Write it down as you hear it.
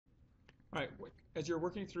All right, as you're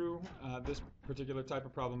working through this particular type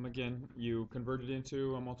of problem, again, you convert it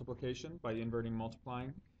into a multiplication by inverting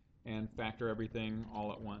multiplying and factor everything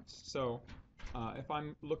all at once. So if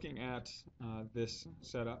I'm looking at this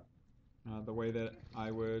setup, the way that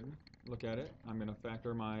I would look at it, I'm going to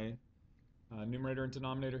factor my numerator and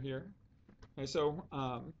denominator here. Okay, so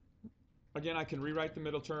again, I can rewrite the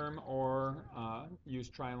middle term or use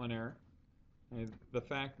trial and error. Okay, the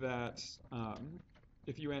fact that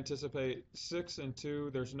if you anticipate 6 and 2,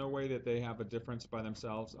 there's no way that they have a difference by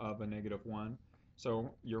themselves of a -1.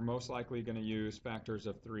 So you're most likely going to use factors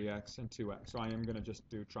of 3x and 2x. So I am going to just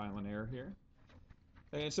do trial and error here.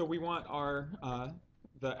 And so we want our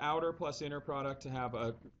the outer plus inner product to have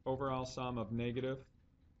an overall sum of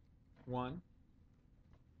 -1.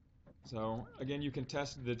 So again, you can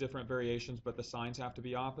test the different variations, but the signs have to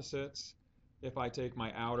be opposites. If I take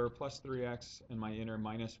my outer plus 3x and my inner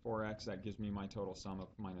minus 4x, that gives me my total sum of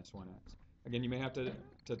minus 1x. Again, you may have to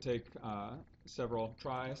take several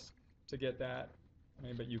tries to get that,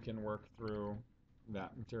 okay, but you can work through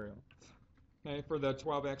that material. Okay, for the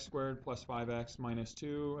 12x squared plus 5x minus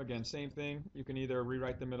 2, again, same thing. You can either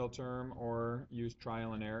rewrite the middle term or use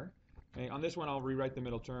trial and error. Okay, on this one, I'll rewrite the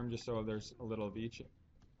middle term just so there's a little of each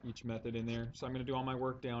method in there. So I'm going to do all my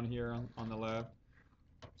work down here on the left.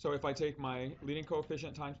 So if I take my leading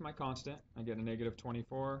coefficient times my constant, I get a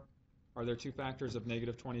 -24. Are there two factors of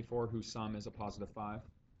 -24 whose sum is a +5?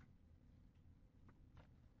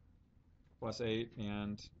 Plus 8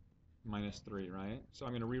 and -3, right? So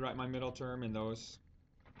I'm going to rewrite my middle term in those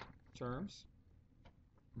terms,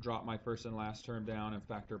 drop my first and last term down, and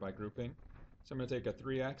factor by grouping. So I'm going to take a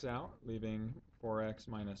 3x out, leaving 4x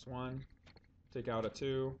minus 1. Take out a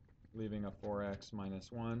 2, leaving a 4x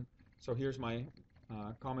minus 1. So here's my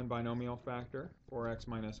common binomial factor, 4x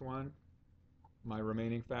minus 1. My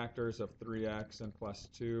remaining factors of 3x and plus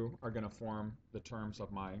 2 are going to form the terms of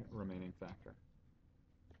my remaining factor.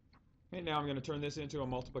 Okay, now I'm going to turn this into a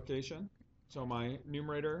multiplication. So my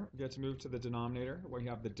numerator gets moved to the denominator where you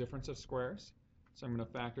have the difference of squares. So I'm going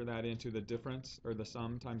to factor that into the difference, or the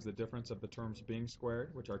sum times the difference of the terms being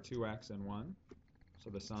squared, which are 2x and 1. So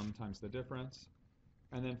the sum times the difference.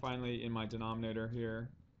 And then finally, in my denominator here,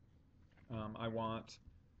 I want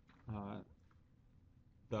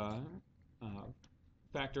the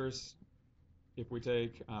factors. If we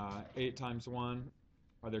take 8 times 1,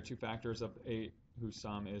 are there two factors of 8 whose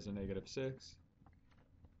sum is a -6?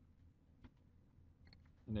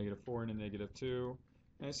 A -4 and a -2.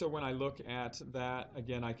 And so when I look at that,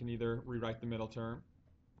 again, I can either rewrite the middle term.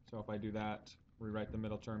 So if I do that, rewrite the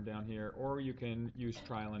middle term down here, or you can use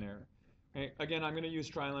trial and error. Okay, again, I'm going to use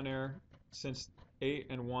trial and error. Since 8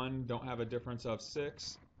 and 1 don't have a difference of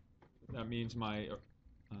 6, that means my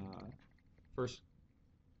first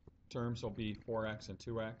terms will be 4x and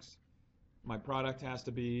 2x. My product has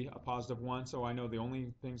to be a +1, so I know the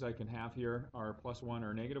only things I can have here are +1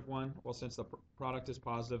 or -1. Well, since the product is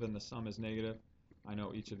positive and the sum is negative, I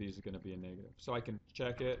know each of these is going to be a negative. So I can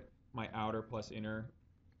check it. My outer plus inner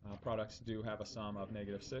products do have a sum of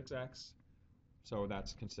 -6x, so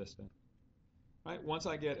that's consistent. All right, once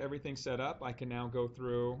I get everything set up, I can now go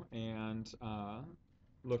through and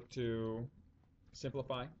look to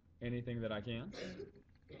simplify anything that I can.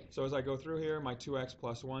 So as I go through here, my 2x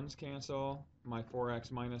plus 1s cancel, my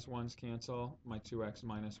 4x minus 1s cancel, my 2x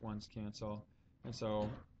minus 1s cancel, and so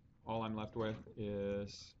all I'm left with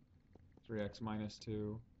is 3x minus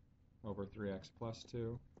 2 over 3x plus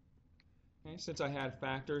 2. Okay, since I had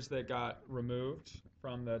factors that got removed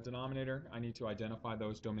from the denominator, I need to identify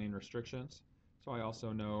those domain restrictions. So I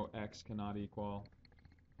also know x cannot equal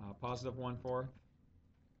 +1/4.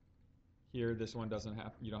 Here, this one doesn't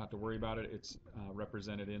have, you don't have to worry about it. It's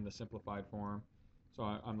represented in the simplified form. So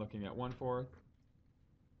I'm looking at 1/4,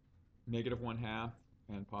 -1/2,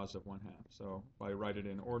 and +1/2. So if I write it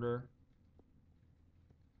in order,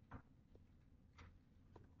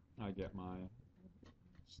 I get my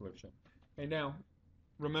solution. And now,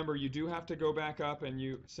 remember, you do have to go back up,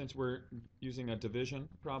 and since we're using a division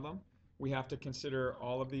problem, we have to consider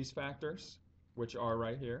all of these factors, which are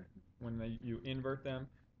right here. When you invert them,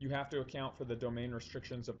 you have to account for the domain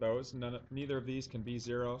restrictions of those. Neither of these can be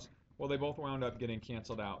zeros. Well, they both wound up getting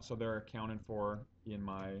canceled out, so they're accounted for in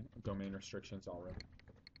my domain restrictions already.